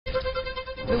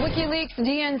The WikiLeaks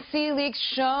DNC leaks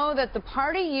show that the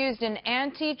party used an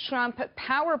anti-Trump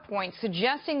PowerPoint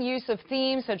suggesting use of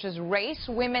themes such as race,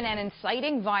 women, and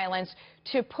inciting violence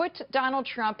to put Donald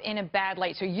Trump in a bad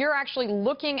light. So you're actually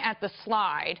looking at the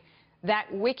slide that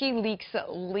WikiLeaks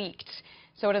leaked.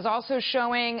 So it is also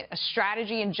showing a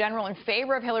strategy in general in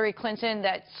favor of Hillary Clinton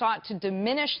that sought to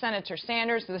diminish Senator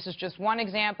Sanders. So this is just one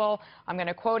example. I'm going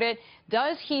to quote it.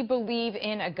 Does he believe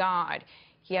in a God?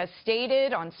 He has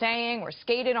skated on saying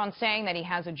that he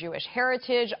has a Jewish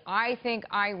heritage. I think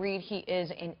I read he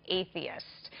is an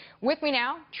atheist. With me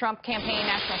now, Trump campaign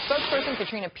national spokesperson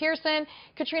Katrina Pierson.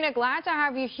 Katrina, glad to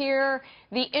have you here.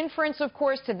 The inference, of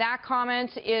course, to that comment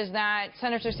is that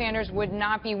Senator Sanders would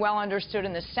not be well understood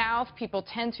in the South. People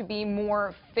tend to be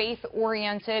more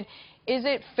faith-oriented. Is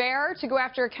it fair to go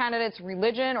after a candidate's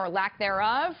religion or lack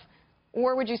thereof?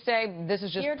 Or would you say this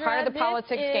is just part of the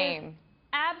politics game?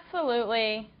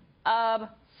 Absolutely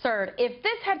absurd. If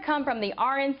this had come from the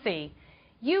RNC,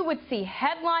 you would see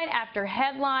headline after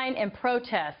headline and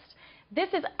protest. This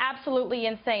is absolutely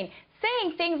insane.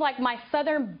 Saying things like my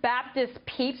Southern Baptist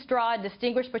peeps draw a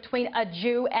distinguish between a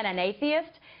Jew and an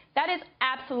atheist, that is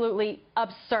absolutely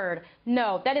absurd.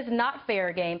 No, that is not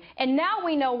fair game. And now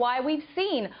we know why we've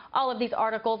seen all of these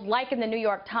articles, like in the New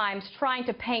York Times, trying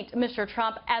to paint Mr.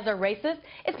 Trump as a racist.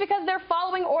 It's because they're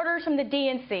following orders from the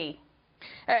DNC.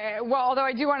 Well, although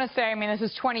I do want to say, I mean, this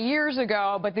is 20 years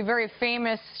ago, but the very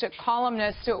famous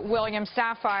columnist William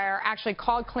Safire actually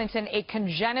called Clinton a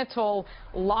congenital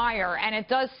liar. And it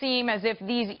does seem as if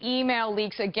these email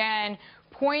leaks, again,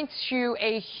 point to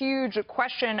a huge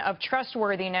question of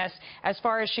trustworthiness as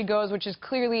far as she goes, which is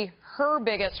clearly her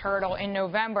biggest hurdle in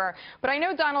November. But I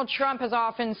know Donald Trump has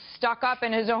often stuck up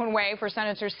in his own way for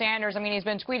Senator Sanders. I mean, he's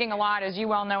been tweeting a lot, as you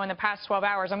well know, in the past 12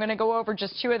 hours. I'm going to go over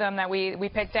just two of them that we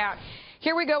picked out.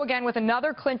 Here we go again with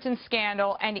another Clinton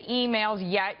scandal and emails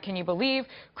yet. Can you believe?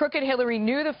 Crooked Hillary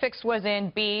knew the fix was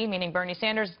in. B, meaning Bernie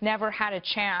Sanders, never had a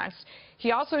chance.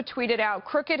 He also tweeted out,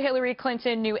 crooked Hillary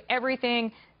Clinton knew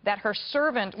everything that her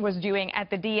servant was doing at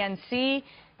the DNC.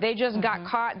 They just got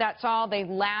caught. That's all. They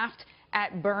laughed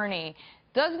at Bernie.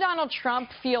 Does Donald Trump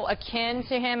feel akin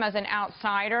to him as an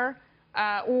outsider,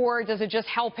 or does it just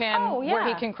help him where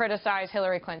he can criticize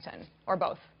Hillary Clinton, or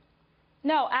both?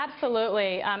 No,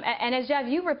 absolutely. And as Jeff,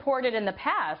 you reported in the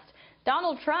past,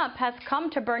 Donald Trump has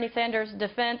come to Bernie Sanders'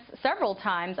 defense several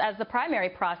times as the primary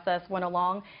process went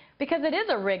along, because it is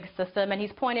a rigged system, and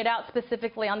he's pointed out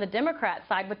specifically on the Democrat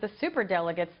side with the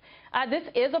superdelegates, this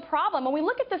is a problem. When we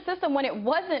look at the system when it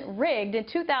wasn't rigged in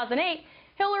 2008,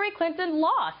 Hillary Clinton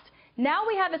lost. Now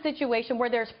we have a situation where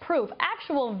there's proof,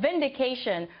 actual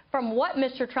vindication from what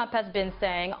Mr. Trump has been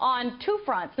saying on two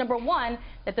fronts. Number one,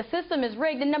 that the system is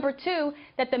rigged, and number two,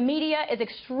 that the media is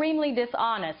extremely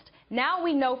dishonest. Now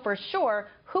we know for sure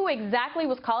who exactly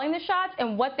was calling the shots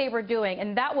and what they were doing,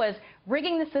 and that was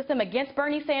rigging the system against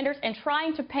Bernie Sanders and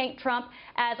trying to paint Trump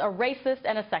as a racist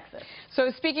and a sexist.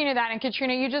 So speaking of that, and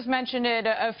Katrina, you just mentioned it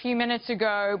a few minutes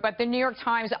ago, but the New York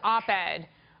Times op-ed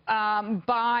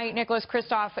by Nicholas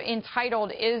Kristof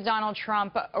entitled, "Is Donald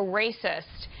Trump a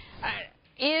Racist?"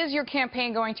 Is your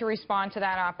campaign going to respond to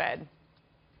that op-ed?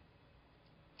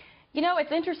 You know,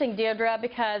 it's interesting, Deirdre,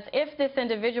 because if this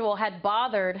individual had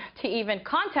bothered to even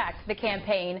contact the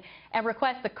campaign and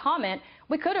request a comment,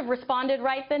 we could have responded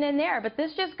right then and there. But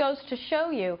this just goes to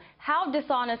show you how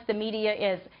dishonest the media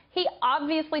is. He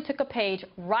obviously took a page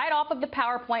right off of the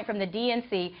PowerPoint from the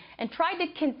DNC and tried to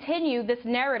continue this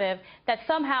narrative that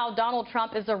somehow Donald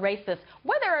Trump is a racist.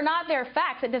 Whether or not they're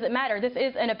facts, it doesn't matter. This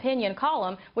is an opinion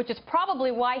column, which is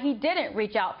probably why he didn't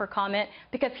reach out for comment,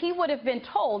 because he would have been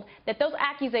told that those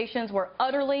accusations were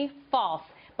utterly false.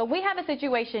 But we have a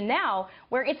situation now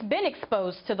where it's been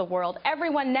exposed to the world.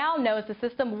 Everyone now knows the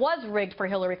system was rigged for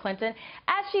Hillary Clinton,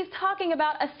 as she's talking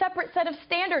about a separate set of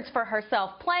standards for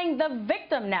herself, playing the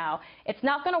victim now. It's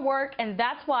not going to work, and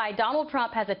that's why Donald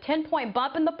Trump has a 10-point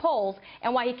bump in the polls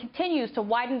and why he continues to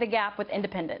widen the gap with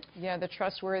independents. Yeah, the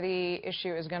trustworthy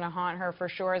issue is going to haunt her for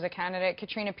sure as a candidate.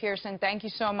 Katrina Pierson, thank you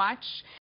so much.